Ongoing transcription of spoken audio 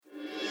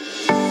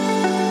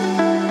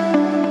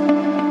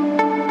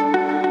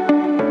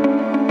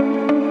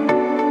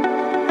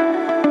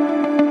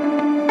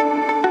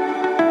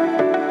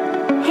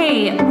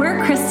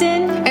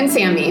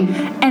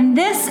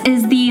This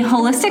is the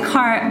Holistic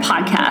Heart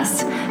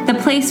Podcast, the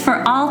place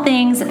for all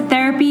things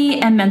therapy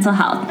and mental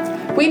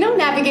health. We know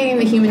navigating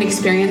the human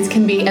experience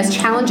can be as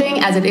challenging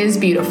as it is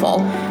beautiful.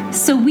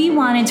 So we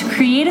wanted to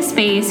create a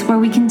space where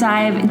we can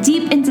dive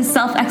deep into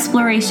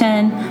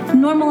self-exploration,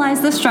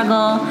 normalize the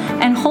struggle,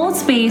 and hold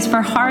space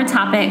for hard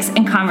topics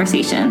and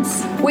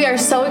conversations. We are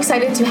so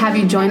excited to have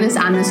you join us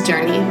on this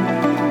journey.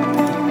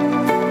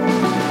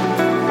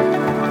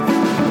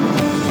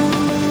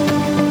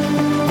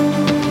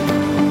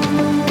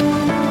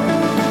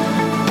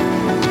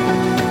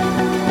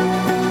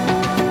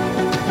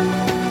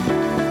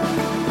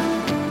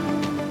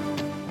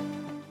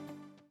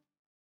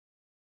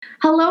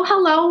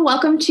 Hello.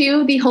 Welcome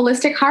to the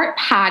Holistic Heart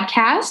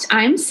Podcast.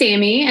 I'm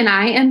Sammy, and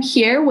I am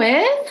here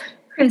with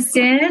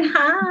Kristen.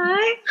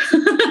 Hi.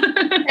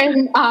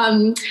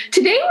 And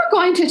today we're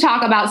going to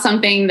talk about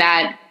something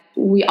that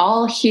we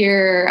all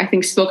hear, I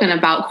think, spoken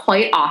about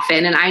quite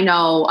often. And I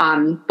know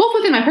both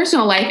within my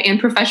personal life and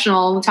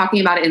professional, talking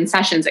about it in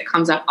sessions, it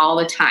comes up all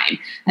the time.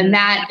 And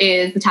that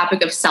is the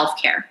topic of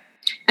self-care.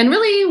 And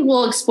really,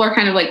 we'll explore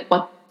kind of like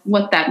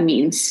what that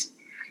means.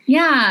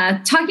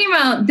 Yeah, talking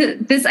about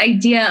this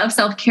idea of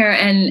self-care,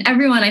 and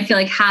everyone I feel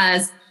like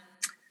has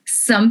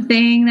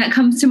something that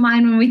comes to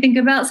mind when we think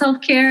about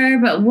self-care,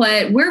 but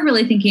what we're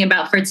really thinking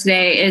about for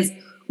today is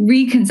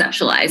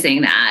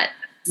reconceptualizing that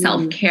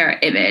self-care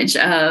image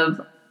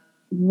of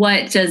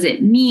what does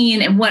it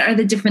mean and what are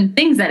the different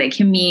things that it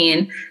can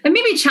mean, and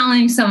maybe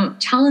challenging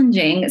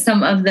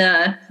some of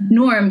the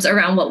norms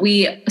around what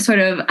we sort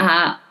of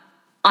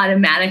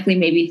automatically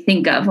maybe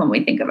think of when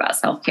we think about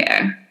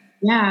self-care.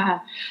 Yeah.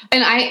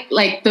 And I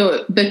like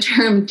the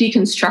term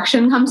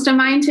deconstruction comes to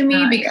mind to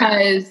me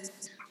because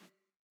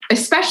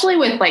especially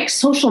with like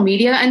social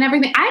media and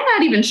everything, I'm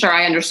not even sure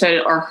I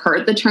understood or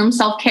heard the term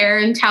self-care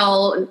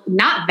until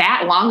not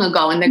that long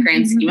ago in the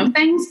grand scheme of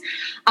things.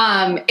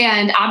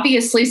 And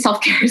obviously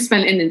self-care has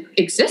been in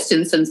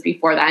existence since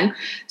before then.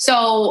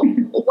 So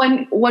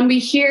when we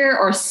hear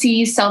or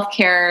see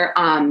self-care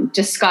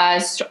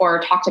discussed or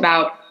talked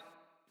about,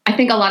 I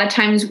think a lot of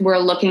times we're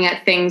looking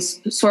at things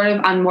sort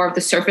of on more of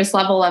the surface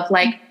level of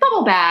like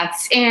bubble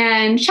baths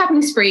and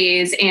shopping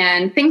sprees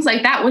and things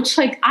like that, which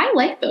like, I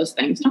like those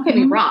things, don't get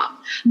me wrong,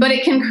 but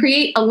it can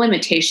create a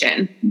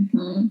limitation.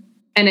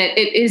 And it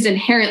is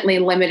inherently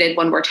limited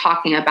when we're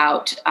talking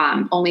about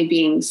only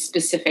being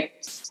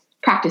specific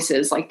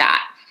practices like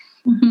that.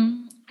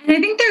 And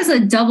I think there's a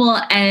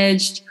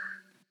double-edged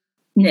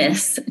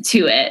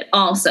to it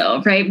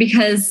also, right?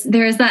 Because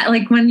there's that,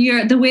 like when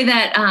you're the way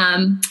that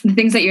the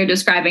things that you're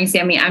describing,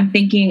 Sammy, I'm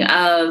thinking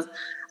of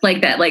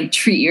like that, like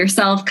treat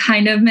yourself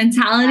kind of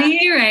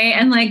mentality, right?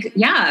 And like,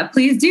 yeah,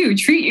 please do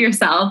treat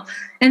yourself.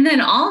 And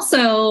then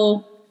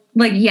also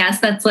like,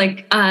 yes, that's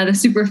like the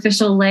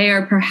superficial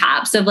layer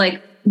perhaps of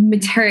like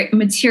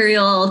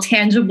material,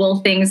 tangible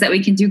things that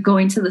we can do,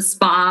 going to the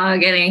spa,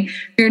 getting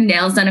your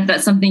nails done if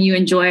that's something you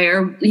enjoy,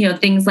 or, you know,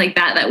 things like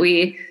that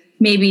we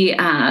maybe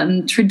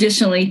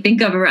traditionally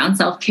think of around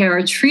self-care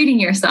or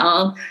treating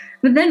yourself.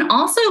 But then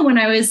also when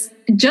I was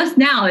just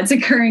now, it's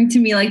occurring to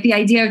me, like the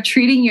idea of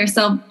treating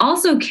yourself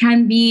also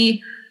can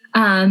be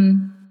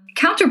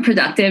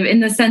counterproductive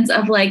in the sense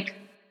of like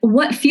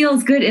what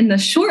feels good in the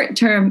short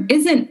term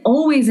isn't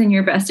always in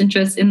your best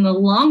interest in the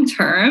long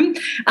term.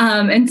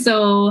 And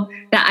so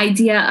the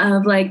idea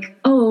of like,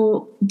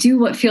 oh, do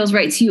what feels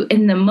right to you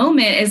in the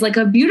moment is like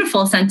a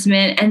beautiful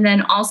sentiment. And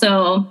then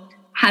also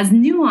has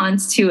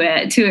nuance to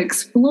it to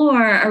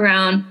explore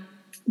around,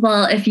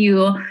 well, if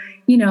you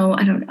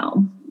I don't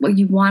know, well,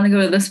 you want to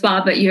go to the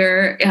spa, but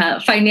your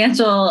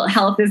financial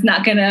health is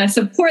not going to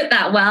support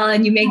that well.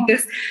 And you make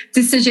this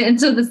decision. And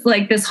so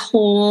this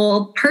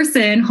whole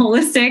person,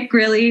 holistic,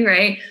 really,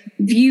 right,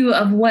 view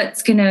of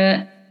what's going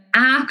to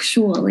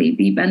actually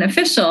be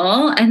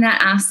beneficial. And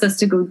that asks us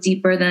to go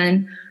deeper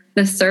than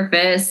the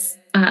surface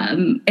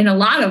in a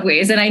lot of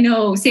ways. And I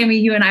know, Sammy,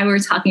 you and I were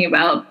talking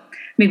about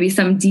maybe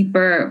some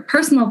deeper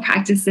personal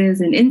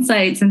practices and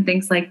insights and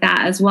things like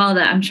that as well,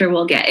 that I'm sure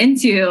we'll get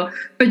into.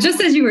 But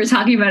just as you were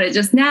talking about it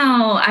just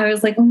now, I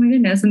was like, oh my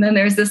goodness. And then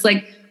there's this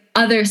like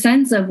other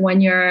sense of when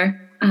you're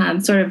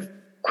sort of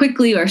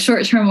quickly or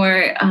short term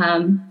or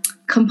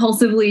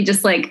compulsively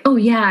just like, oh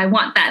yeah, I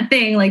want that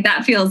thing. Like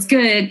that feels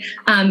good.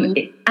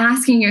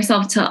 Asking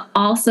yourself to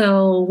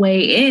also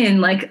weigh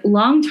in, like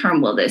long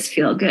term, will this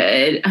feel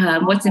good?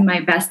 What's in my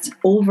best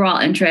overall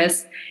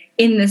interest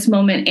in this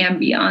moment and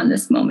beyond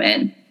this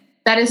moment?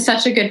 That is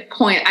such a good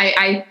point.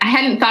 I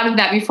hadn't thought of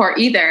that before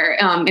either,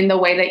 in the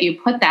way that you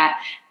put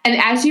that.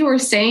 And as you were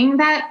saying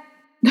that,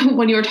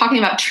 when you were talking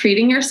about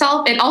treating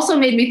yourself, it also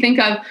made me think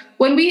of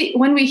when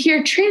we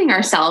hear treating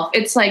ourselves,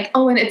 it's like,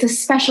 oh, and it's a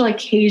special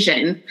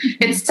occasion.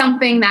 It's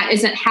something that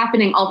isn't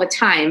happening all the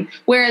time.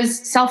 Whereas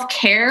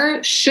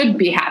self-care should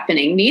be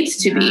happening, needs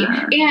to be.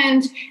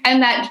 And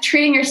that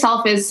treating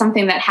yourself is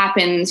something that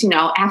happens,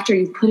 after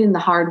you put in the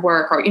hard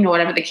work or,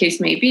 whatever the case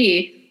may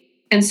be.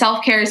 And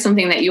self-care is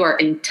something that you are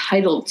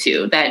entitled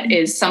to, that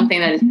is something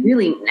that is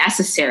really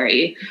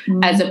necessary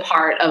as a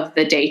part of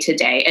the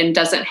day-to-day and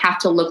doesn't have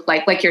to look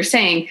like you're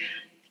saying,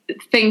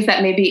 things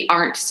that maybe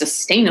aren't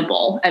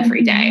sustainable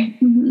every day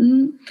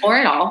or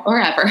at all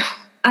or ever.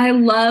 I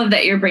love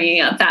that you're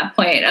bringing up that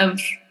point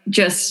of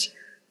just,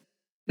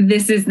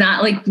 this is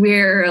not like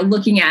we're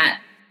looking at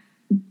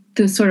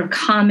the sort of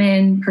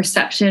common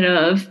perception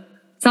of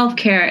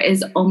self-care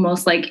is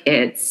almost like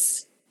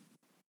it's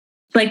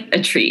like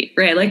a treat,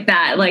 right? Like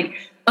that, like,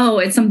 oh,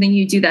 it's something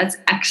you do that's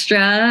extra.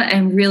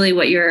 And really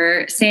what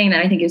you're saying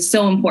that I think is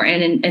so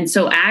important and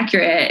so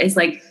accurate is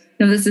like,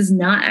 no, this is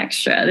not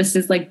extra. This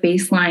is like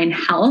baseline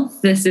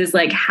health. This is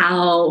like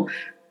how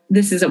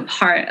this is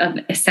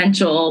a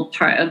essential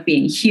part of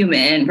being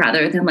human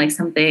rather than like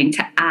something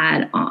to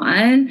add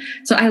on.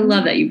 So I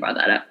love that you brought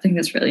that up. I think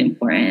that's really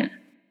important.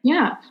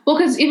 Yeah. Well,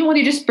 because even when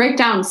you just break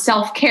down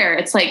self-care,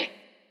 it's like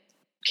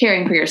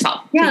caring for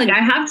yourself. Yeah. Like I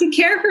have to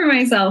care for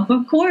myself,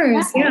 of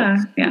course. Yeah.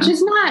 Which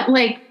is not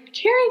like,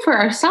 caring for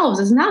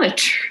ourselves is not a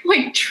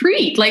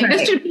treat. Like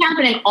this should be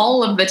happening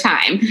all of the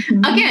time.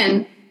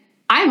 Again,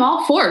 I'm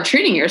all for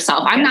treating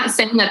yourself. I'm not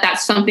saying that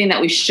that's something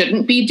that we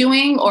shouldn't be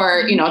doing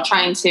or,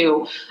 trying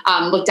to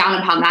look down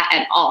upon that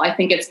at all. I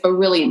think it's a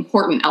really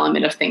important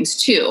element of things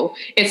too.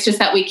 It's just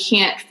that we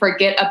can't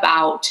forget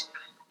about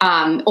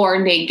or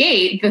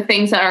negate the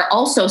things that are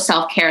also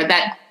self-care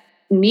that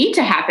need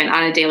to happen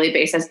on a daily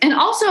basis and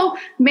also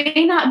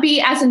may not be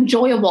as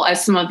enjoyable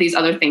as some of these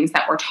other things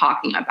that we're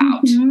talking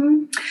about.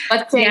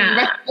 Let's say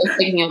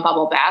taking a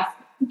bubble bath,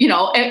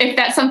 if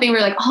that's something we're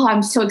like, oh,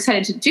 I'm so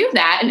excited to do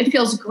that and it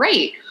feels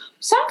great.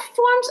 Some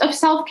forms of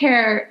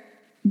self-care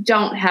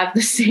don't have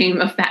the same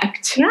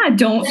effect. Yeah,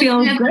 don't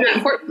feel great.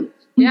 Important.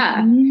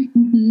 Yeah.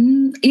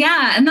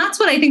 Yeah. And that's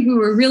what I think we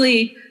were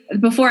really,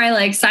 before I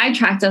like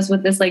sidetracked us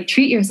with this like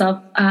treat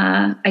yourself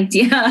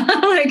idea,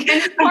 like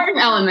an important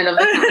element of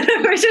it.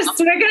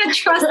 we're gonna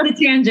trust the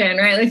tangent,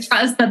 right? Like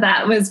trust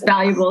that was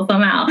valuable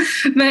somehow.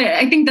 But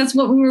I think that's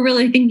what we were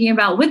really thinking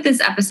about with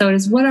this episode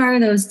is what are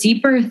those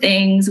deeper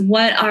things?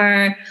 What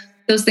are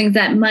those things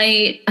that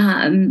might,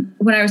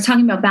 when I was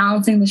talking about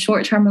balancing the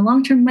short-term and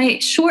long-term,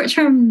 might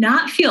short-term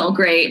not feel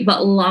great,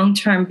 but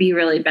long-term be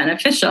really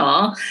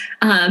beneficial.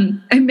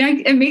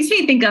 It makes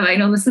me think of, I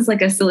know this is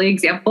like a silly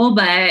example,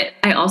 but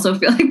I also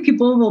feel like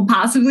people will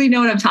possibly know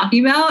what I'm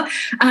talking about.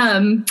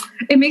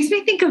 It makes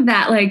me think of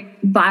that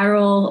like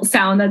viral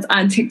sound that's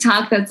on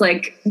TikTok that's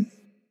like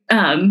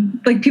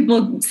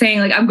people saying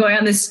like, I'm going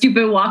on this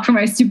stupid walk for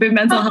my stupid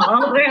mental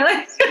health.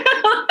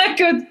 Like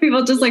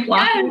people just like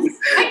walking. Yes.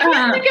 I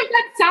can't think of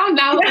that sound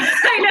now.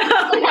 I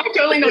know. I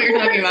totally know what you're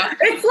talking about.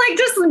 It's like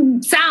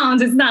just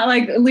sounds. It's not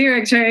like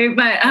lyrics, right?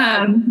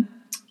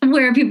 But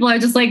where people are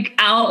just like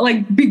out,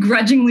 like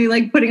begrudgingly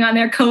like putting on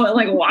their coat and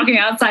like walking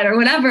outside or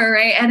whatever,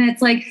 right? And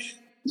it's like,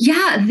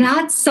 yeah,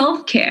 that's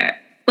self-care.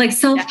 Like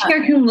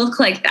self-care can look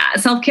like that.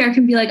 Self-care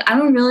can be like, I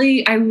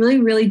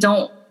really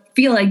don't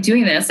feel like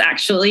doing this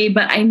actually,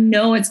 but I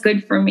know it's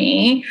good for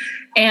me.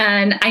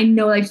 And I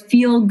know I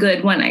feel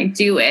good when I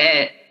do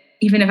it,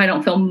 even if I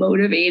don't feel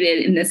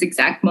motivated in this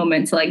exact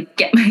moment to like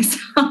get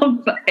myself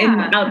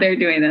out there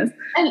doing this.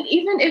 And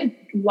even if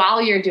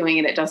while you're doing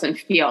it, it doesn't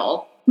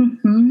feel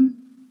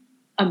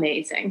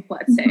amazing,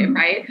 let's say,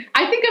 right?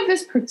 I think of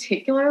this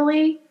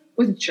particularly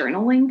with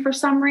journaling for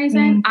some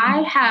reason.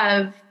 I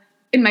have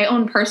in my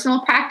own personal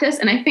practice.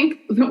 And I think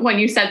when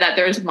you said that,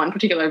 there's one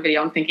particular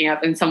video I'm thinking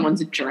of and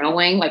someone's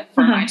journaling like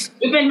for my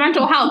stupid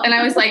mental health. And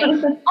I was like,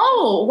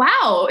 oh,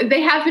 wow,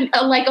 they have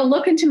a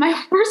look into my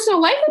personal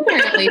life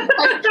apparently.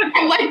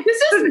 I'm like,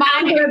 this is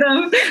my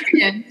experience.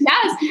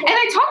 Yes. And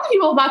I talk to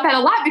people about that a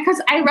lot because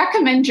I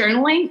recommend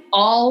journaling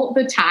all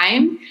the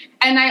time.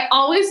 And I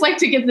always like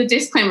to give the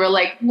disclaimer,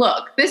 like,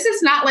 look, this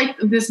is not like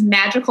this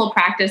magical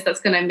practice that's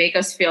going to make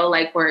us feel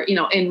like we're,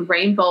 in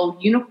rainbow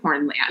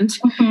unicorn land.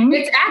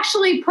 It's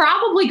actually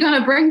probably going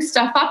to bring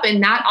stuff up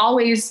and not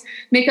always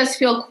make us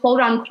feel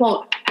quote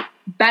unquote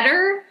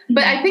better.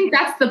 But I think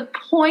that's the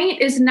point,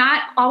 is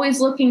not always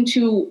looking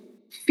to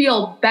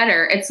feel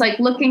better. It's like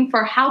looking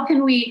for how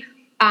can we,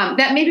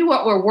 that may be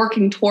what we're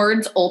working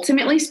towards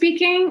ultimately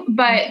speaking,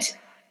 but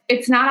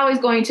it's not always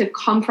going to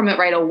come from it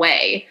right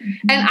away.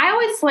 And I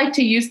always like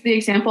to use the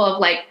example of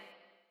like,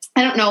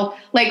 I don't know,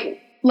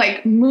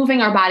 like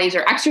moving our bodies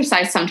or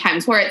exercise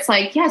sometimes, where it's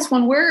like, yes,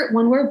 when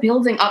we're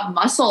building up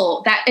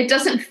muscle, that it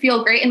doesn't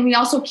feel great. And we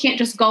also can't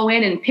just go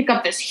in and pick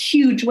up this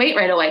huge weight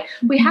right away.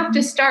 We have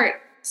to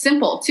start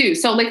simple too.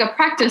 So like a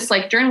practice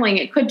like journaling,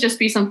 it could just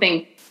be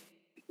something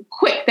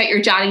quick that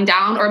you're jotting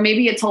down, or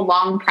maybe it's a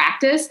long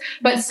practice.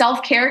 But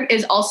self-care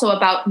is also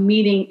about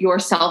meeting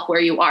yourself where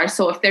you are.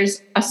 So if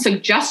there's a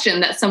suggestion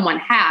that someone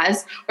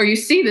has, or you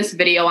see this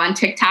video on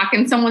TikTok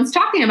and someone's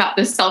talking about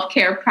this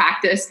self-care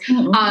practice,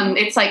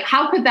 it's like,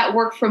 how could that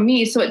work for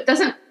me? So it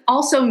doesn't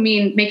also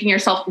mean making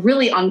yourself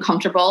really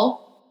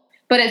uncomfortable,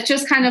 but it's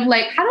just kind of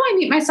like, how do I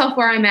meet myself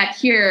where I'm at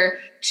here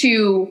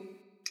to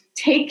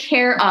take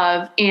care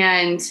of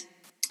and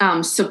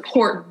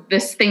support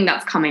this thing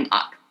that's coming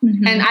up?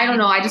 And I don't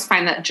know, I just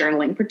find that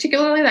journaling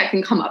particularly, that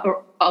can come up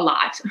a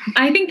lot.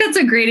 I think that's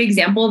a great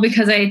example,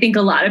 because I think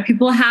a lot of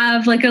people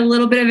have like a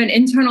little bit of an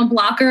internal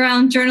block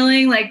around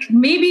journaling, like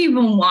maybe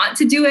even want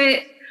to do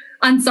it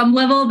on some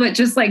level, but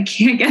just like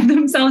can't get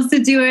themselves to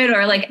do it,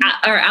 or like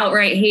or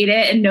outright hate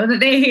it and know that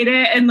they hate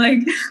it, and like,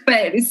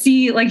 but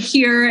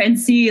hear and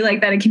see like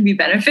that it can be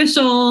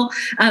beneficial. So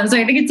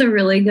I think it's a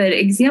really good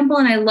example.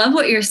 And I love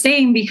what you're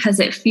saying, because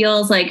it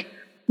feels like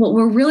what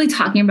we're really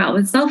talking about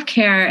with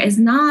self-care is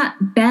not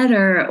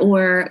better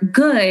or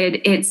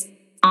good. It's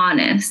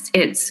honest.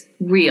 It's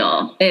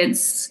real.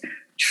 It's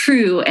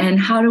true. And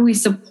how do we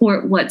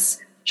support what's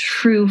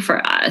true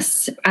for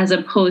us, as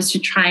opposed to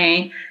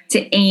trying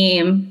to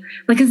aim,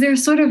 like, because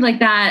there's sort of like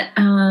that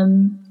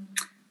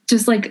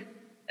just like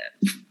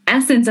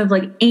essence of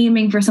like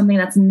aiming for something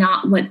that's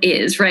not what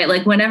is, right?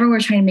 Like whenever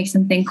we're trying to make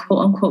something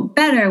quote unquote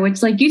better,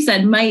 which like you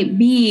said might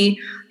be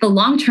the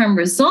long-term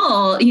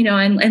result, you know,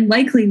 and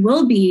likely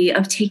will be,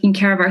 of taking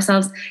care of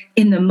ourselves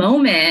in the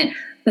moment,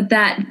 but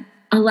that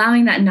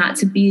allowing that not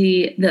to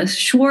be the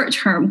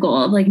short-term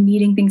goal of like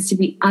needing things to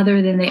be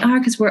other than they are,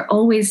 because we're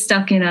always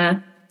stuck in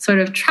a sort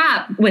of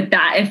trap with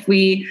that. If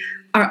we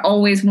are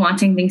always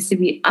wanting things to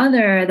be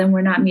other, then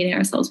we're not meeting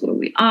ourselves where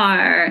we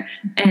are.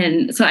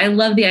 And so I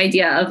love the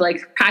idea of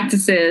like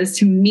practices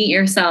to meet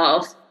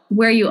yourself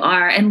where you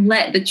are and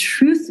let the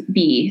truth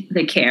be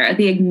the care,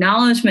 the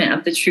acknowledgement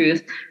of the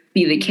truth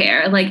be the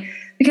care. Like,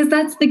 because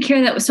that's the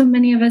care that so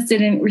many of us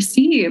didn't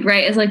receive,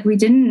 right? It's like we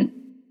didn't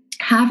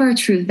have our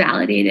truth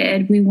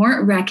validated. We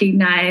weren't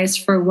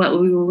recognized for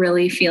what we were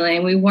really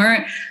feeling. We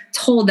weren't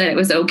told that it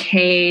was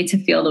okay to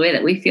feel the way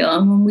that we feel.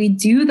 And when we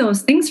do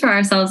those things for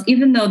ourselves,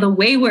 even though the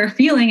way we're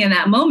feeling in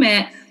that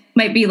moment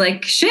might be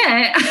like shit,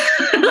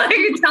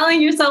 like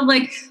telling yourself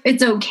like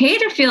it's okay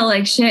to feel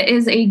like shit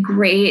is a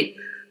great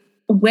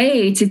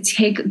way to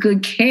take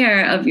good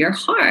care of your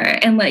heart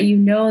and let you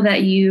know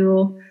that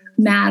you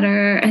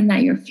matter and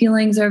that your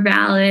feelings are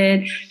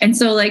valid. And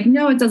so like,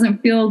 no, it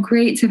doesn't feel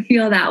great to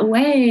feel that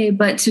way,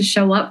 but to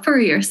show up for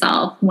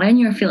yourself when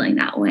you're feeling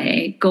that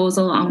way goes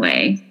a long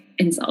way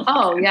in self-care.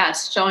 Oh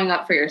yes. Showing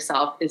up for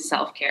yourself is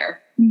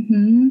self-care.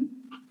 Mm-hmm.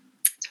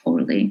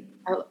 Totally.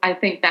 I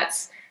think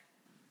that's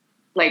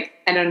like,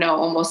 I don't know,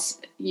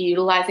 almost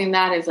utilizing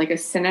that as like a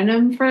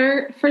synonym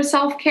for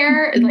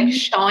self-care, mm-hmm. like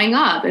showing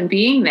up and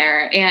being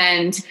there.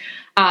 And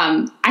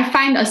I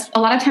find a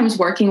lot of times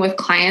working with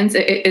clients,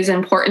 it is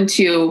important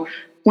to,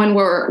 when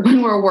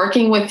we're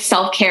working with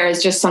self-care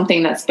is just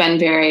something that's been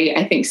very,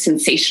 I think,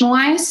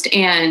 sensationalized.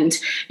 And,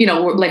 you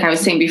know, like I was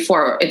saying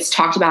before, it's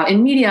talked about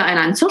in media and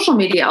on social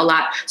media a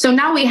lot. So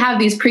now we have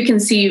these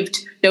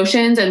preconceived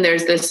notions and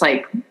there's this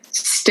like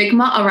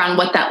stigma around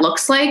what that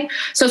looks like.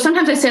 So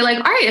sometimes I say like,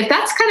 all right, if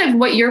that's kind of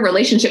what your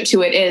relationship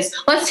to it is,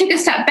 let's take a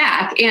step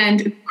back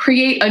and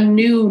create a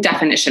new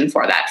definition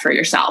for that for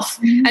yourself.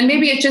 Mm-hmm. And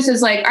maybe it just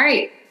is like, all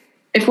right,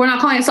 if we're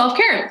not calling it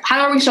self-care,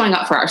 how are we showing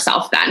up for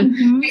ourselves then?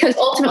 Mm-hmm. Because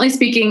ultimately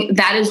speaking,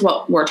 that is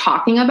what we're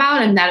talking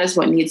about and that is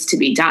what needs to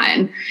be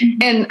done. Mm-hmm.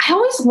 And I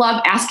always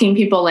love asking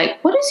people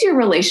like, what is your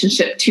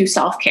relationship to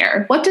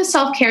self-care? What does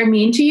self-care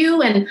mean to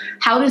you? And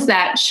how does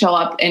that show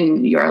up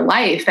in your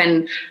life?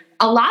 And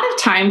a lot of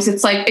times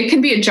it's like, it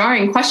can be a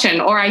jarring question,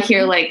 or I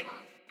hear like,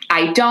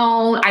 I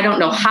don't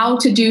know how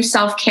to do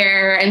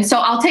self-care. And so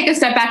I'll take a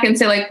step back and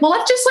say like, well,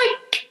 let's just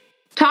like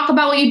talk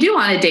about what you do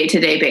on a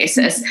day-to-day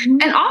basis. Mm-hmm.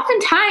 And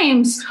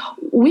oftentimes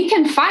we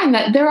can find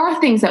that there are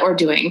things that we're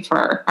doing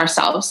for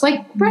ourselves,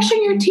 like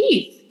brushing your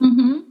teeth.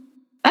 Mm-hmm.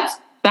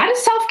 That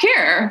is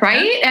self-care,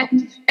 right? Yeah.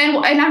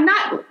 And I'm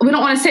not, we don't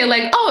want to say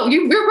like, oh,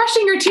 you're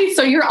brushing your teeth,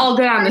 so you're all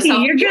good on the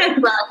self-care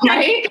front,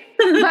 right?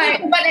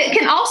 but it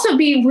can also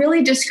be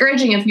really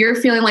discouraging if you're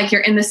feeling like you're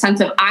in the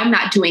sense of I'm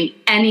not doing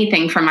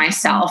anything for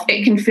myself.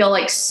 It can feel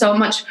like so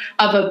much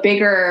of a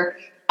bigger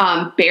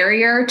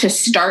barrier to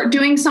start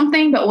doing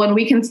something. But when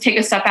we can take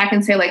a step back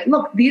and say like,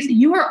 look,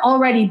 you are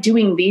already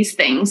doing these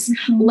things.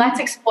 Mm-hmm.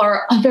 Let's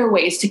explore other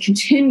ways to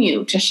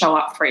continue to show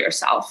up for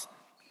yourself.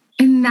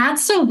 And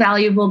that's so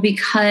valuable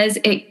because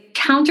it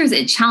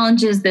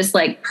challenges this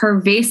like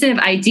pervasive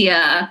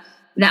idea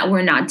that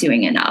we're not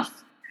doing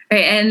enough.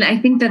 Right. And I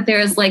think that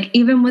there's like,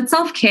 even with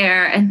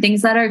self-care and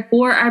things that are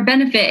for our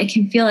benefit, it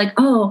can feel like,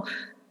 oh,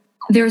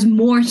 there's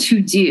more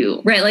to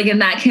do. Right. Like,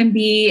 and that can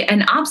be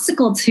an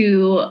obstacle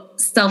to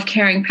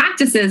self-caring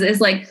practices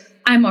is like,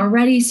 I'm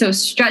already so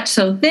stretched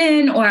so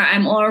thin, or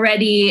I'm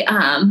already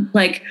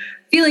like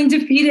feeling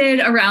defeated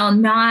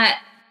around not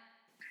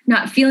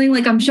feeling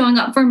like I'm showing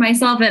up for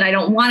myself, and I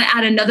don't want to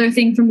add another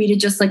thing for me to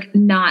just like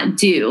not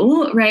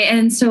do. Right.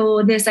 And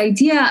so this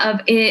idea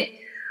of it,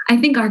 I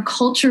think our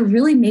culture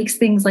really makes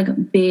things like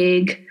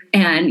big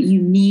and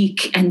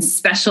unique and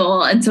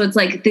special. And so it's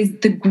like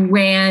the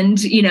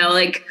grand, you know,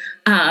 like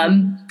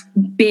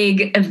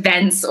big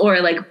events or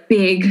like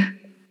big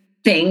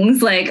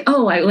things like,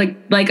 oh, I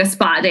like a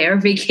spa day or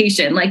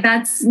vacation. Like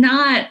that's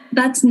not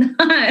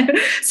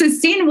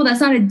sustainable. That's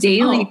not a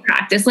daily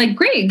practice. Like,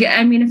 great.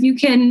 I mean,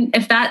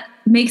 if that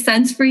makes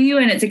sense for you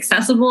and it's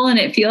accessible and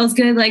it feels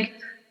good, like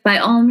by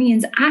all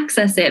means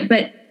access it.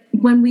 But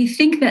when we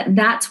think that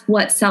that's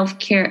what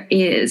self-care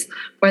is,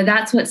 or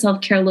that's what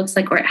self-care looks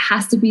like, or it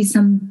has to be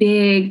some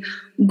big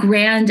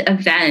grand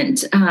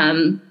event,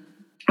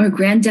 or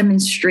grand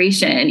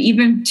demonstration,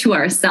 even to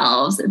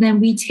ourselves, then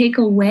we take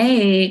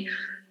away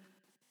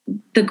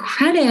the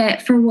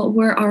credit for what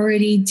we're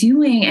already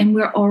doing, and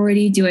we're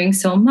already doing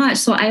so much.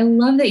 So I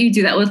love that you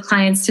do that with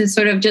clients, to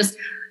sort of just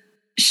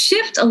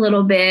shift a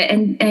little bit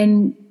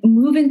and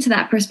move into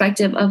that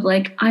perspective of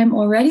like, I'm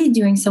already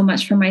doing so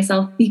much for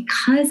myself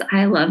because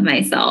I love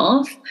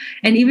myself.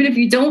 And even if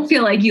you don't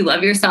feel like you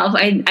love yourself,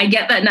 I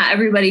get that not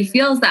everybody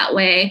feels that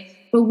way,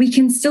 but we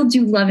can still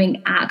do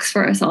loving acts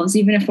for ourselves,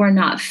 even if we're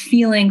not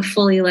feeling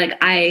fully like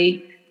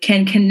I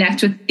can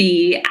connect with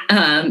the,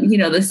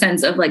 the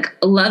sense of like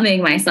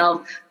loving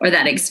myself or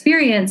that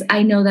experience.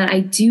 I know that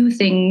I do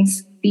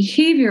things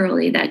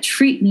behaviorally that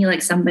treat me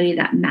like somebody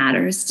that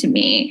matters to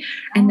me,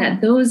 and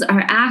that those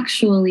are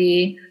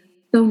actually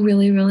the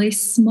really, really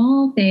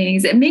small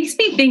things. It makes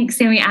me think,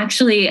 Sammy,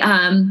 actually,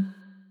 I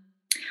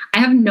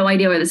have no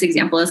idea where this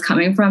example is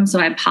coming from, so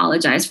I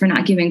apologize for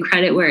not giving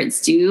credit where it's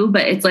due,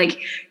 but it's like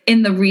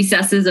in the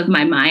recesses of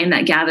my mind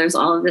that gathers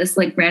all of this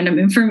like random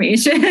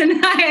information.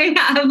 I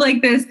have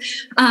like this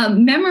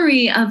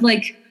memory of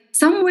like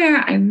somewhere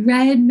I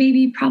read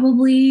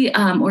probably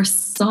or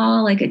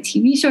saw like a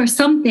TV show or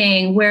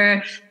something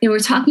where they were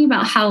talking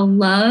about how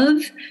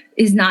love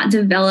is not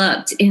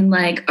developed in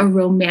like a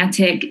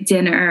romantic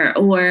dinner,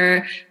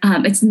 or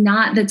it's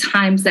not the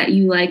times that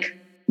you like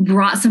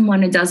brought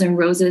someone a dozen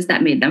roses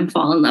that made them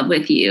fall in love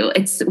with you.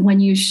 It's when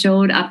you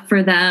showed up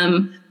for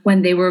them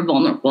when they were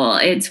vulnerable.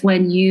 It's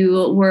when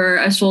you were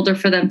a shoulder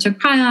for them to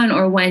cry on,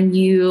 or when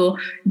you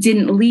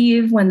didn't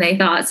leave when they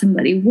thought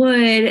somebody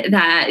would,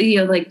 that,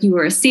 like you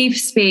were a safe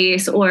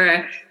space,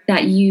 or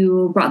that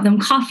you brought them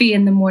coffee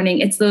in the morning.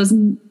 It's those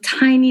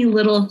tiny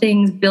little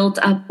things built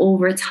up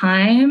over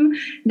time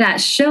that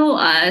show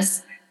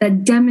us,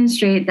 that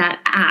demonstrate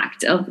that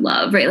act of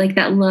love, right? Like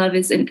that love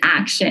is an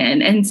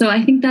action. And so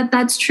I think that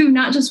that's true,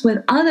 not just with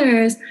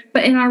others,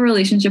 but in our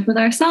relationship with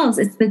ourselves.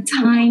 It's the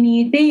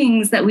tiny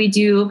things that we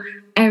do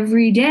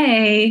every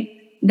day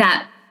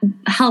that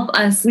help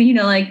us,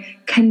 like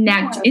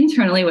connect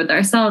internally with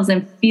ourselves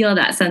and feel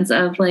that sense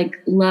of like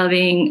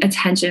loving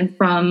attention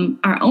from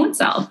our own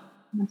self.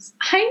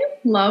 I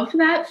love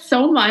that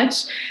so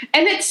much.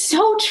 And it's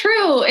so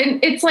true.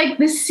 And it's like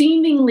the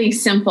seemingly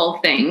simple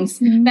things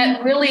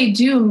that really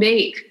do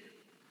make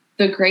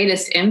the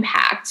greatest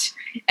impact.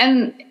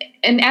 And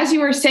as you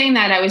were saying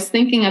that, I was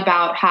thinking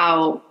about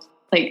how,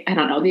 like, I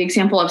don't know, the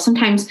example of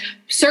sometimes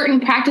certain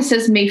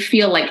practices may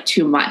feel like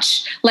too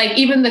much. Like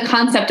even the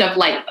concept of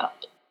like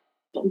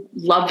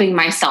loving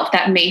myself,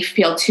 that may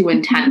feel too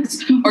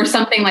intense, or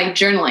something like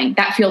journaling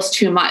that feels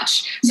too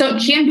much. So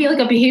it can be like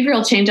a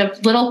behavioral change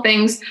of little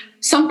things.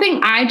 Something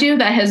I do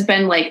that has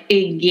been like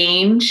a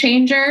game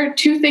changer,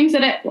 two things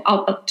that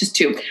just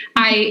two.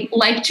 I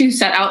like to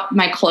set out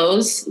my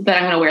clothes that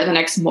I'm going to wear the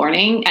next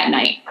morning at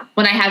night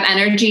when I have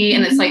energy,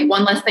 and it's like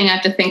one less thing I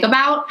have to think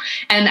about.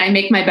 And I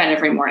make my bed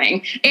every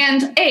morning.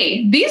 And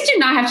these do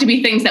not have to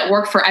be things that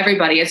work for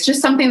everybody. It's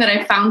just something that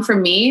I found for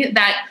me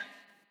that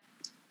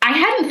I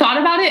hadn't thought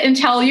about it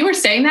until you were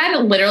saying that.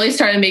 It literally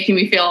started making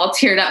me feel all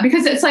teared up,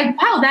 because it's like,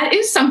 wow, that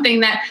is something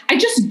that I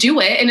just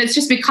do it. And it's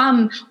just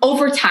become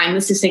over time.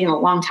 This is taking a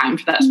long time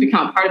for that to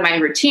become a part of my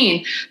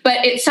routine,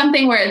 but it's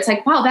something where it's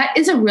like, wow, that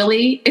is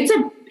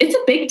it's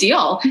a big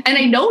deal. And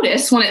I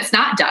notice when it's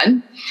not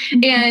done.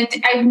 And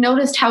I've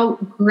noticed how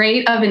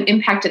great of an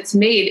impact it's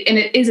made. And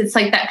it's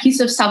like that piece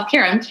of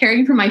self-care. I'm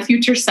caring for my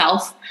future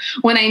self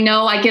when I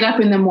know I get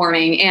up in the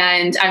morning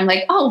and I'm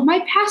like, oh,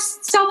 my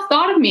past self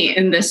thought of me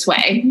in this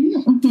way.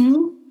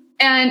 Mm-hmm.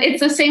 And it's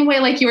the same way,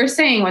 like you were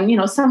saying,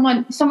 when,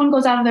 someone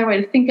goes out of their way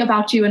to think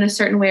about you in a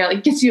certain way, or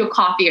like gets you a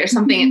coffee or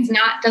something. It's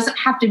doesn't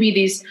have to be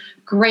these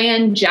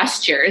grand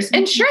gestures.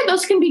 And sure,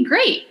 those can be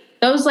great.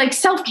 Those like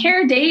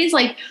self-care days,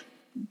 like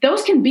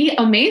those can be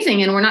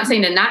amazing. And we're not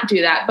saying to not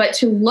do that, but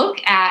to look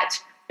at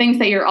things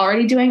that you're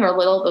already doing, or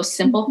those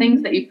simple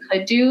things that you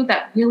could do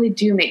that really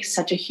do make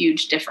such a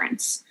huge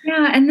difference.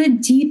 Yeah. And the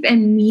deep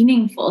and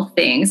meaningful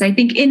things, I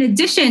think, in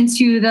addition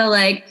to the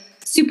like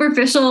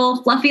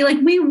superficial, fluffy, like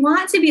we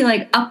want to be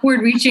like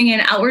upward reaching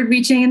and outward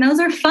reaching, and those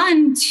are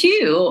fun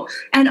too.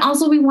 And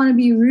also we want to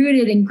be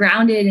rooted and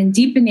grounded and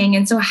deepening.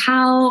 And so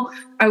how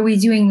are we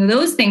doing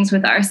those things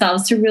with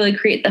ourselves to really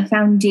create the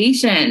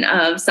foundation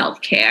of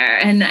self-care?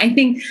 And I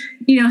think,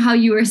 how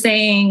you were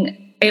saying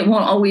it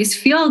won't always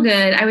feel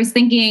good. I was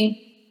thinking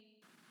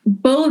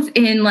both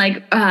in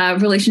like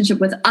relationship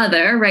with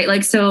other, right?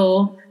 Like,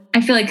 so I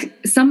feel like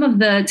some of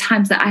the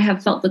times that I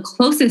have felt the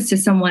closest to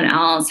someone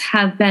else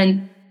have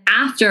been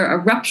after a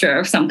rupture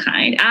of some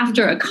kind,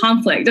 after a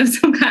conflict of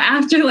some kind,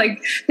 after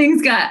like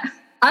things got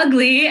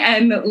ugly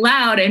and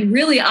loud and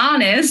really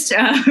honest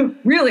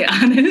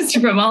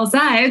from all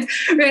sides,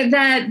 right?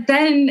 That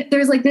then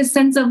there's like this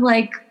sense of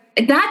like,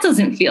 that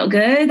doesn't feel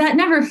good. That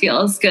never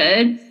feels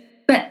good.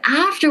 But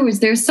afterwards,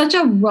 there's such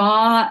a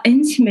raw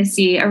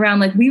intimacy around,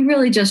 like, we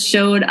really just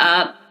showed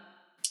up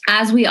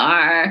as we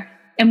are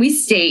and we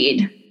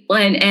stayed.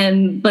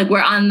 And like,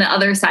 we're on the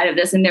other side of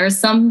this, and there's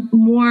some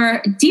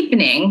more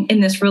deepening in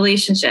this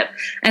relationship.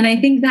 And I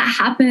think that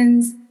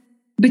happens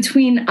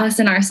between us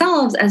and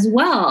ourselves as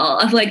well,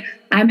 of like,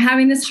 I'm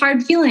having this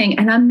hard feeling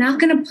and I'm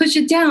not going to push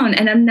it down,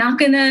 and I'm not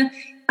going to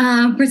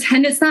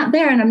pretend it's not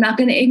there, and I'm not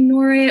going to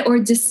ignore it or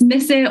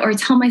dismiss it or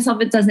tell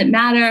myself it doesn't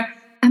matter.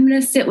 I'm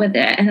going to sit with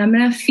it and I'm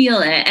going to feel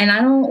it, and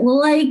I don't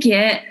like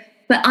it.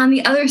 But on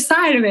the other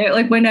side of it,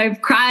 like when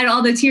I've cried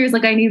all the tears,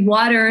 like I need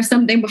water or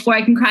something before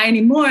I can cry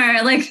anymore,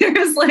 like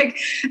there's like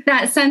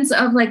that sense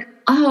of like,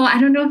 oh,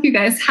 I don't know if you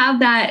guys have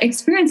that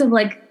experience of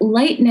like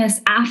lightness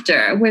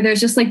after, where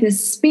there's just like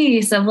this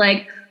space of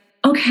like,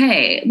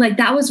 okay, like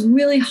that was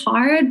really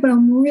hard, but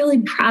I'm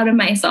really proud of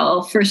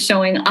myself for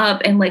showing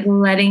up and like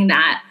letting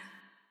that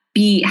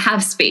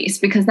have space,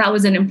 because that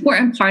was an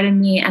important part of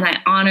me and I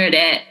honored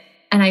it.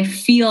 And I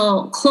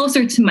feel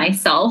closer to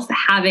myself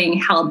having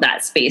held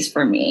that space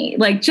for me.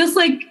 Like, just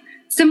like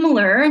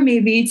similar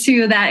maybe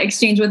to that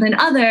exchange with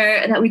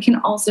another, that we can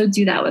also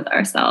do that with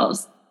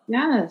ourselves.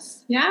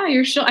 Yes. Yeah.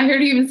 I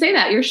heard you even say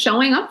that you're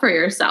showing up for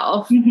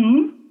yourself.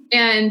 Mm-hmm.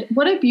 And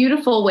what a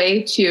beautiful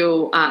way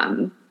to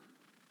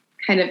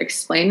kind of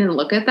explain and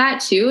look at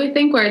that too. I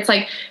think where it's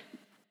like,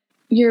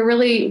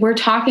 we're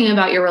talking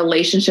about your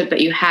relationship that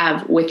you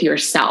have with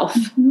yourself.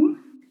 Mm-hmm.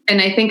 And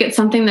I think it's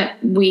something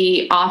that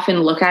we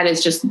often look at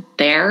as just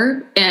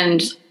there.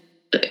 And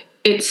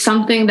it's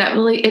something that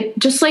really,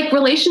 just like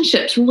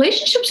relationships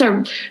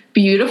are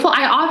beautiful.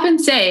 I often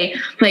say,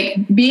 like,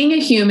 being a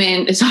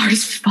human is hard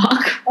as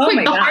fuck. Oh like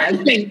my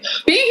God. Being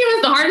a human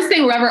is the hardest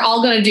thing we're ever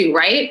all going to do,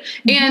 right?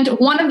 Mm-hmm. And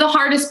one of the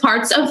hardest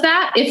parts of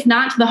that, if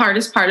not the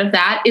hardest part of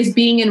that, is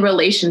being in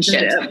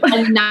relationships. Yeah.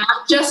 And not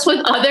just with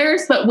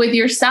others, but with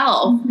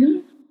yourself. Mm-hmm.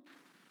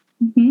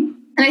 Mm-hmm.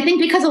 And I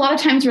think because a lot of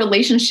times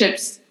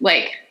relationships,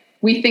 like,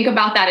 we think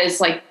about that as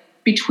like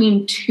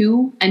between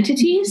two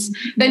entities,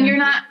 then you're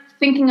not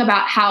thinking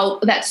about how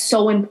that's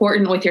so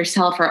important with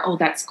yourself, or, oh,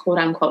 that's quote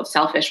unquote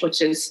selfish, which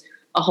is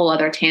a whole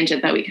other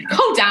tangent that we can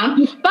go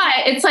down. But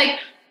it's like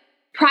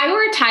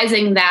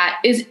prioritizing that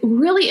is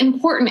really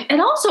important. It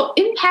also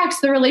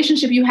impacts the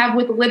relationship you have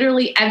with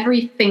literally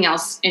everything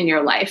else in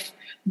your life.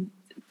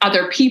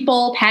 Other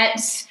people,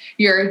 pets,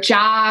 your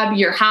job,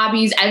 your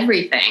hobbies,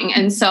 everything.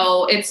 And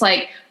so it's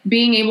like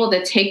being able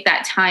to take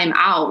that time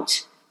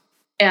out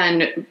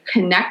and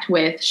connect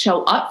with,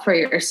 show up for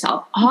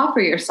yourself, offer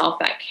yourself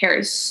that care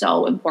is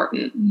so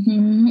important.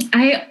 Mm-hmm.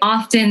 I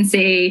often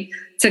say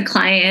to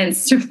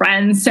clients, to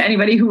friends, to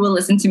anybody who will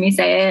listen to me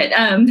say it,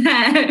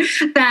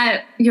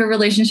 that your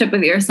relationship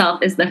with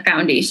yourself is the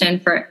foundation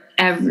for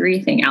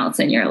everything else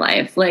in your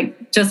life.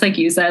 Like, just like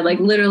you said, like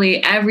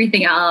literally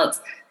everything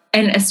else,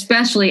 and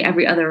especially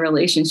every other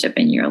relationship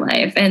in your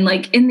life. And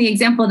like in the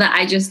example that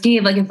I just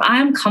gave, like if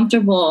I'm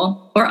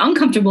comfortable or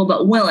uncomfortable,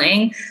 but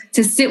willing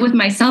to sit with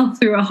myself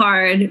through a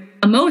hard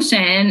emotion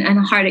and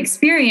a hard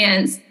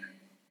experience,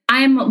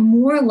 I'm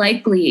more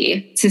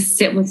likely to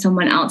sit with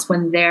someone else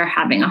when they're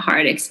having a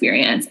hard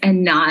experience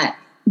and not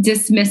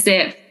dismiss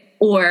it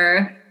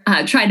or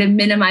try to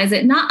minimize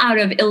it, not out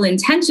of ill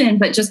intention,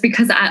 but just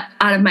because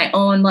out of my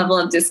own level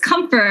of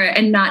discomfort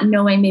and not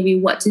knowing maybe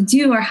what to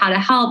do or how to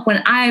help.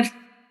 When I've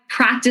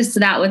practice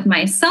that with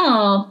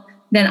myself,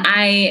 then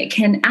I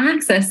can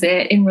access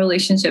it in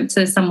relationship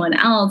to someone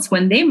else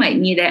when they might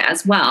need it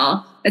as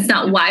well. It's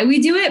not why we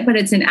do it, but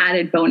it's an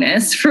added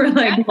bonus for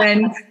like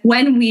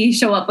when we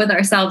show up with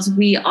ourselves,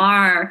 we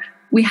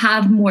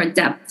have more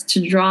depth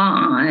to draw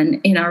on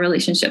in our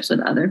relationships with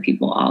other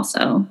people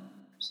also.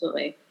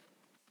 Absolutely.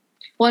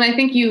 Well, and I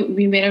think you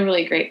made a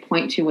really great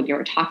point too when you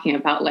were talking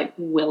about like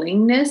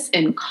willingness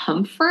and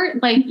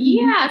comfort. Like,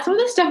 yeah, some of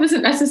this stuff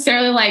isn't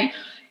necessarily like,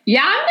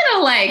 yeah, I'm going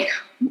to like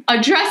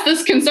address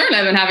this concern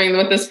I've been having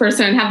with this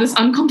person and have this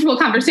uncomfortable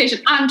conversation.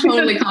 I'm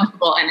totally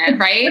comfortable in it.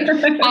 Right.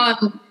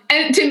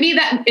 And to me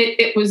that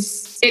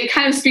it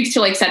kind of speaks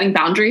to like setting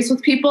boundaries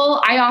with people.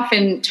 I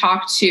often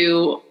talk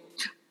to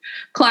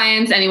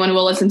clients, anyone who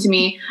will listen to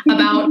me,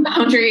 about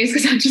boundaries,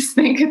 because I just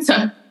think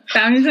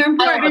boundaries are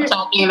important. I love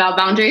talking about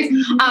boundaries.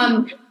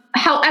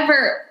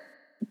 However,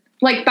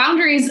 like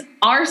boundaries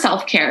are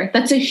self-care.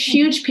 That's a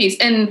huge piece.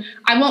 And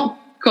I won't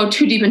go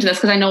too deep into this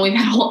because I know we've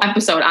had a whole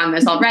episode on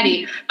this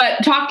already, but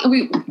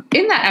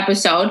in that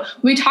episode,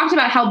 we talked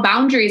about how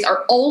boundaries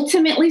are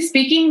ultimately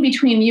speaking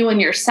between you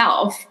and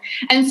yourself.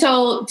 And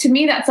so to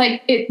me, that's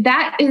like,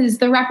 that is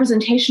the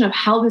representation of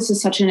how this is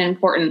such an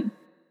important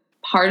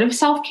part of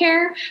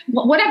self-care,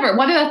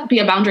 whether that be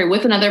a boundary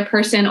with another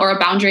person or a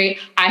boundary.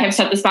 I have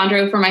set this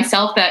boundary for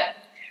myself that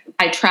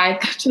I try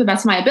to the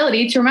best of my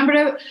ability to remember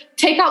to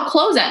take out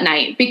clothes at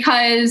night,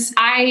 because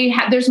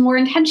there's more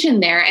intention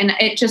there and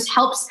it just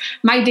helps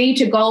my day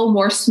to go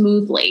more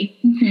smoothly.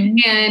 Mm-hmm.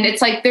 And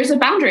it's like, there's a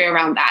boundary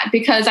around that,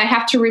 because I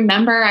have to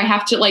remember, I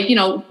have to like,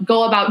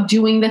 go about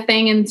doing the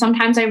thing. And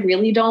sometimes I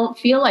really don't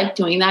feel like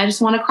doing that. I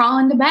just want to crawl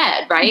into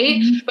bed.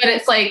 Right. Mm-hmm. But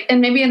it's like,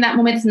 and maybe in that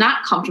moment it's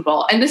not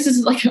comfortable. And this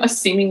is like a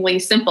seemingly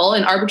simple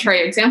and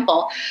arbitrary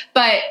example,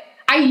 but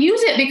I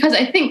use it because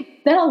I think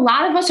that a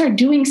lot of us are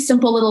doing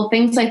simple little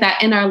things like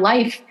that in our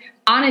life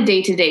on a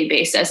day-to-day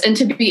basis. And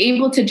to be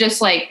able to just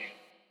like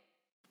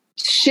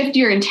shift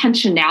your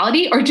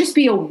intentionality or just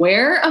be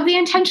aware of the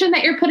intention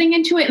that you're putting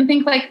into it and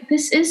think like,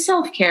 this is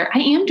self-care. I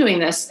am doing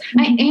this.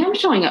 I am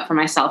showing up for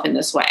myself in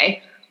this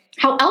way.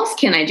 How else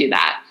can I do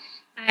that?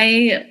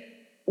 I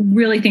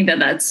really think that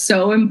that's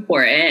so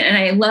important. And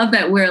I love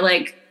that we're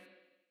like,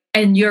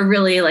 and you're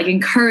really like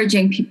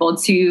encouraging people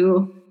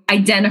to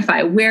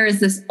identify where is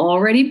this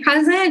already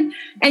present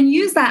and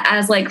use that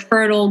as like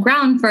fertile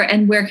ground for,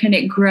 and where can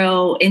it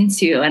grow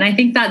into? And I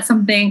think that's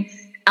something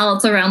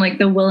else around like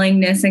the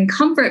willingness and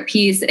comfort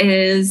piece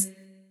is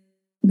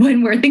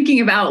when we're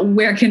thinking about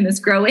where can this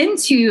grow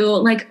into,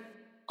 like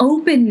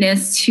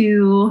openness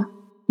to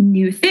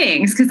new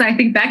things. Cause I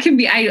think that can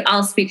be,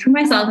 I'll speak for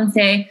myself and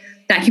say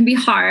that can be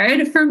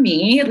hard for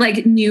me,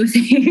 like new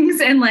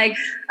things. And like,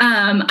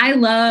 I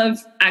love,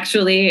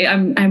 actually,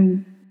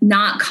 I'm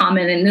not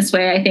common in this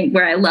way. I think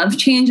where I love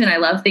change and I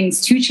love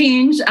things to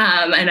change.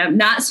 And I'm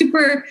not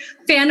super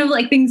fan of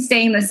like things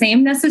staying the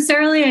same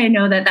necessarily. I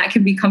know that that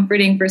can be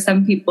comforting for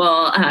some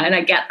people, and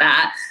I get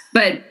that.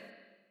 But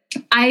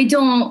I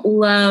don't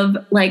love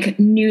like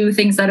new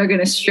things that are going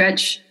to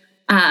stretch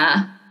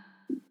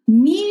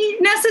me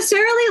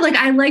necessarily. Like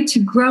I like to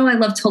grow. I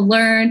love to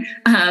learn.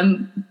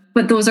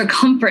 But those are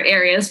comfort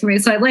areas for me.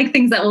 So I like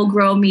things that will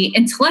grow me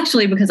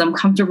intellectually because I'm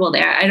comfortable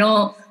there. I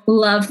don't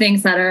love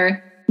things that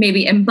are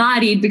maybe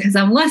embodied because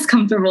I'm less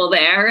comfortable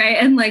there, right?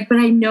 And like, but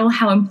I know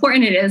how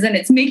important it is. And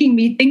it's making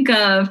me think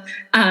of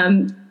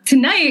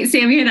tonight,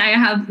 Sammy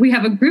and we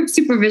have a group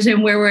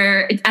supervision where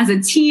we're as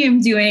a team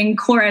doing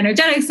core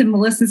energetics, and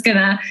Melissa's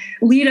gonna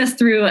lead us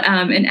through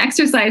an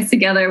exercise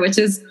together, which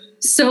is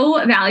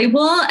so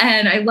valuable.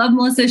 And I love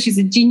Melissa. She's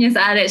a genius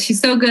at it.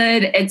 She's so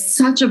good. It's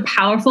such a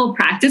powerful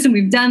practice. And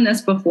we've done this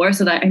before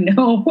so that I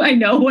know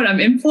what I'm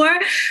in for.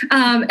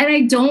 And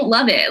I don't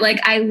love it.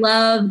 Like I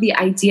love the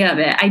idea of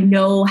it. I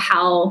know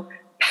how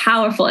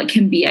powerful it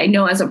can be. I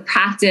know as a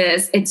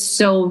practice, it's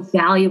so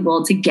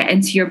valuable to get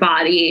into your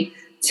body,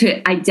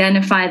 to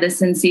identify the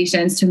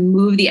sensations, to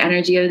move the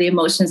energy of the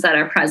emotions that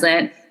are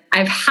present.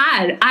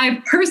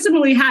 I've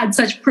personally had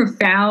such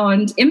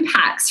profound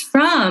impacts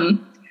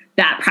from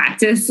that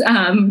practice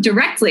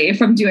directly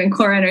from doing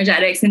core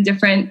energetics in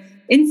different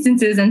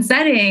instances and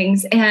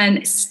settings.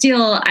 And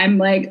still I'm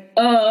like,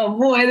 oh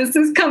boy, this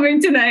is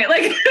coming tonight.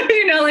 Like,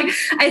 like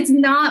it's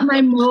not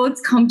my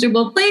most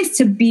comfortable place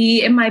to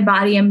be in my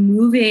body and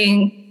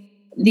moving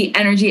the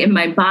energy in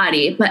my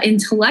body, but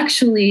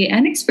intellectually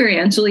and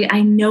experientially,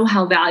 I know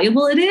how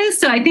valuable it is.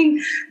 So I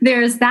think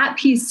there's that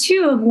piece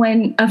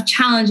too of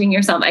challenging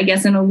yourself, I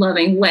guess, in a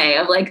loving way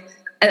of like,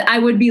 I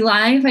would be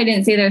lying if I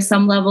didn't say there's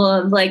some level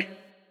of like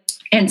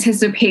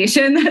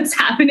anticipation that's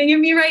happening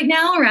in me right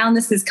now around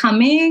this is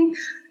coming.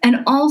 And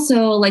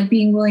also like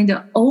being willing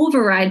to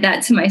override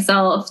that to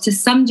myself to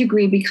some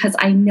degree, because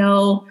I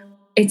know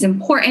it's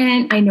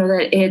important. I know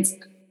that it's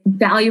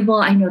valuable.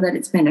 I know that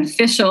it's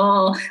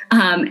beneficial.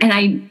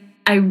 And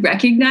I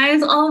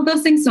recognize all of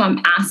those things. So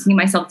I'm asking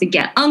myself to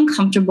get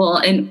uncomfortable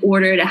in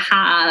order to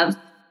have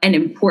an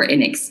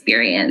important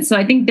experience. So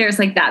I think there's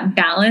like that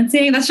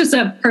balancing. That's just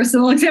a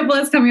personal example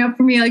that's coming up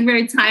for me, like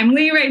very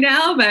timely right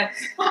now. But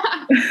well,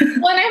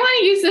 and I want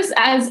to use this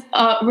as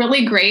a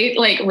really great,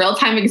 like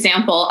real-time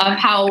example of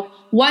how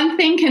one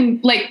thing can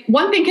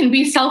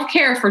be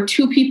self-care for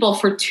two people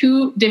for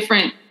two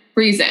different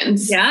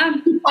reasons. Yeah.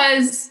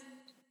 Because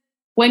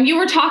when you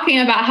were talking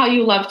about how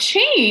you love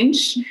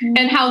change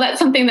and how that's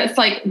something that's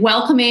like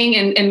welcoming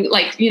and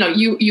like,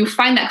 you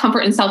find that comfort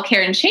in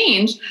self-care and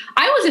change,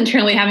 I was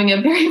internally having a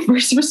very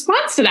first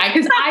response to that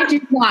because I do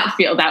not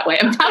feel that way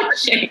about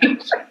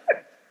change.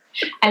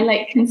 I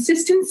like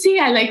consistency.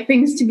 I like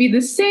things to be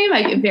the same.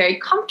 I get very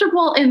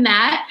comfortable in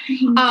that.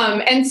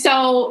 And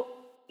so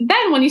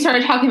then when you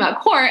started talking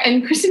about core,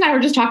 and Kristen and I were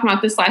just talking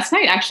about this last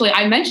night, actually,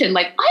 I mentioned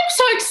like, I'm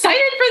so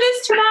excited for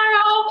this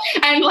tomorrow.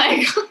 And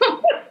like,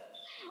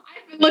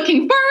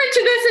 looking forward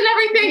to this and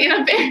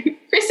everything. And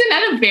Kristen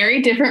had a very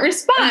different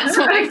response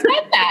when I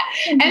said that.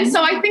 And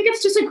so I think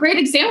it's just a great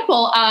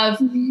example of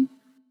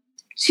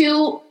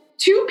two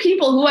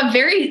people who have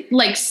very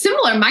like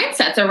similar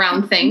mindsets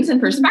around things and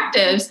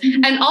perspectives,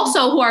 and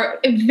also who are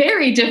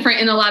very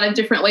different in a lot of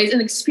different ways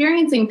and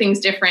experiencing things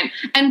different,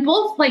 and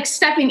both like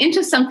stepping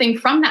into something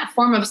from that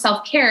form of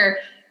self-care,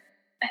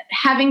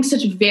 having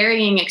such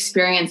varying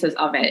experiences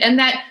of it. And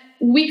that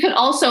we could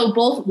also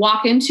both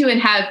walk into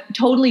and have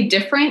totally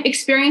different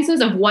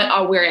experiences of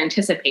what we're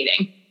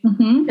anticipating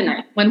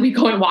tonight when we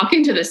go and walk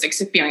into this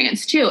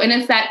experience too. And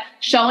it's that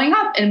showing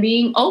up and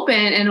being open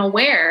and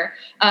aware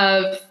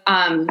of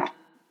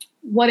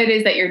what it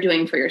is that you're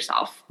doing for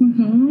yourself.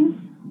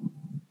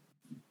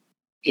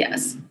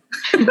 Yes.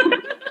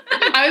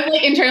 I was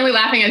like internally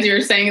laughing as you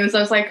were saying this. I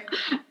was like,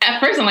 at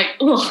first I'm like,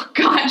 oh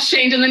God,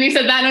 change. And then you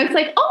said that and it's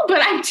like, oh,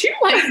 but I do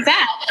like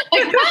that.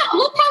 Like, wow,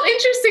 look how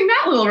interesting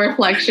that little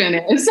reflection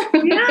is.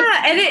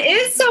 Yeah. And it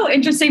is so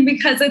interesting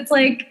because it's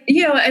like,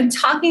 and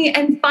talking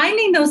and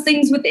finding those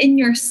things within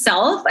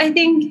yourself, I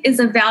think is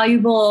a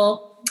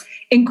valuable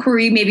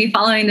inquiry, maybe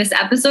following this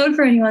episode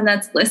for anyone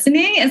that's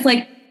listening. It's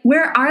like,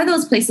 where are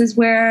those places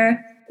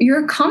where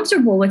you're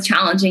comfortable with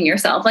challenging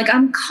yourself. Like,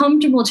 I'm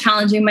comfortable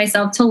challenging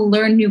myself to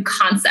learn new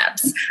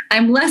concepts.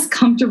 I'm less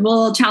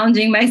comfortable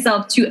challenging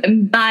myself to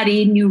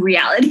embody new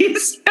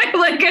realities.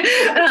 Like, and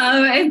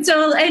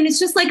it's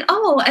just like,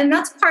 oh, and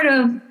that's part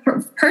of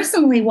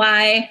personally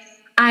why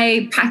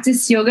I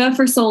practiced yoga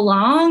for so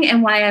long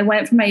and why I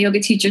went for my yoga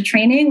teacher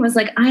training was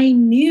like, I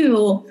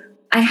knew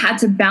I had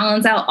to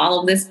balance out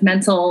all of this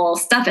mental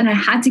stuff and I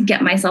had to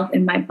get myself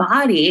in my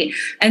body.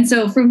 And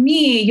so for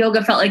me,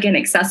 yoga felt like an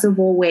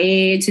accessible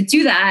way to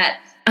do that.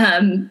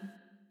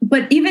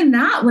 But even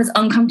that was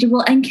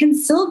uncomfortable and can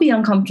still be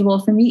uncomfortable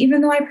for me,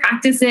 even though I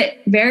practice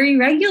it very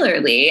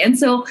regularly. And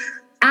so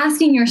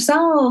asking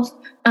yourself,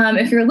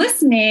 if you're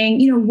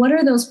listening, what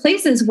are those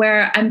places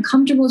where I'm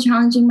comfortable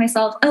challenging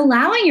myself,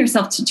 allowing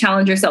yourself to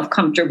challenge yourself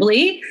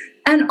comfortably,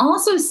 and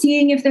also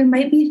seeing if there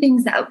might be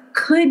things that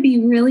could be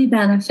really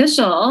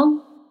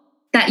beneficial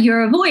that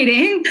you're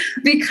avoiding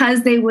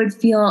because they would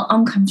feel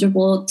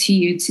uncomfortable to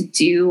you to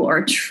do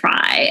or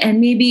try.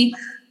 And maybe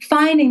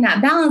finding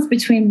that balance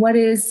between what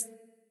is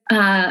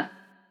like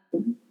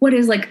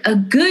a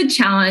good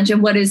challenge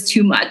and what is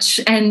too much.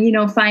 And,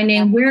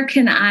 finding where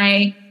can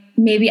I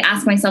maybe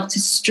ask myself to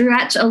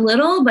stretch a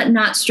little, but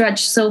not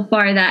stretch so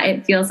far that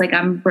it feels like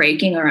I'm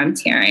breaking or I'm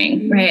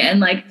tearing, right?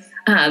 And like,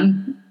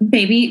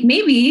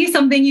 maybe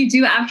something you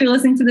do after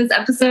listening to this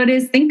episode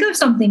is think of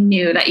something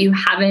new that you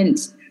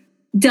haven't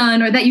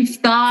done or that you've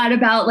thought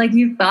about, like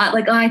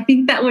oh, I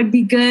think that would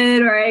be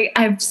good, or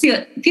I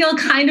feel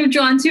kind of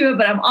drawn to it,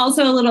 but I'm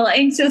also a little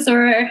anxious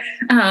or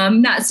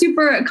not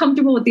super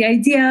comfortable with the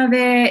idea of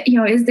it.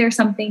 Is there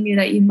something new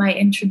that you might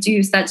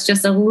introduce that's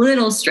just a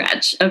little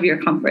stretch of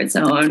your comfort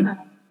zone?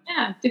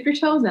 Yeah, dip your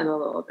toes in a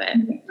little bit.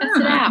 Test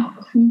it out.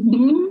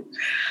 Mm-hmm.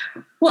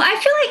 Well, I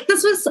feel like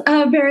this was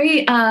a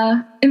very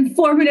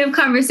informative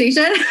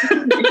conversation.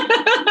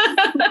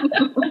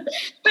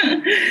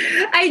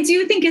 I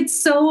do think it's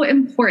so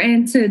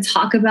important to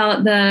talk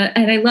about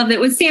and I love that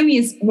with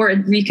Sammy's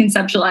word,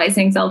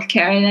 reconceptualizing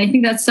self-care. And I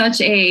think that's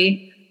such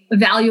a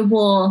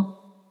valuable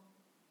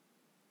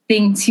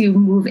thing to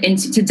move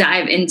into, to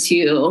dive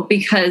into,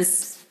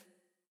 because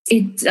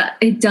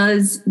it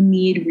does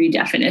need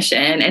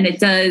redefinition, and it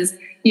does,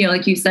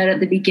 like you said at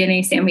the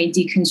beginning, Sammy,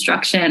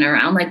 deconstruction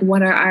around like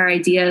what are our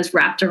ideas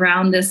wrapped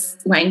around this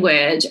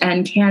language,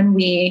 and can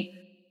we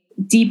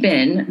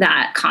deepen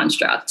that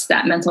construct,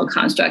 that mental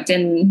construct,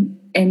 and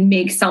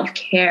make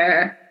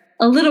self-care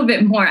a little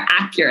bit more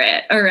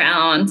accurate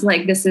around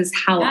like, this is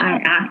how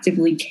I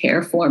actively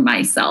care for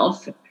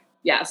myself.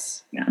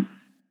 Yes. Yeah.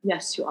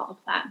 Yes to all of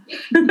that.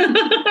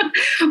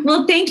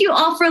 Well, thank you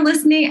all for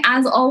listening.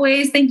 As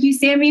always, thank you,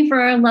 Sammy,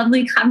 for a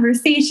lovely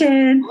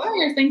conversation.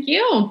 Thank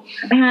you.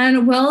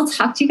 And we'll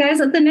talk to you guys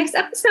at the next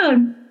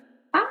episode.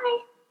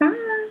 Bye.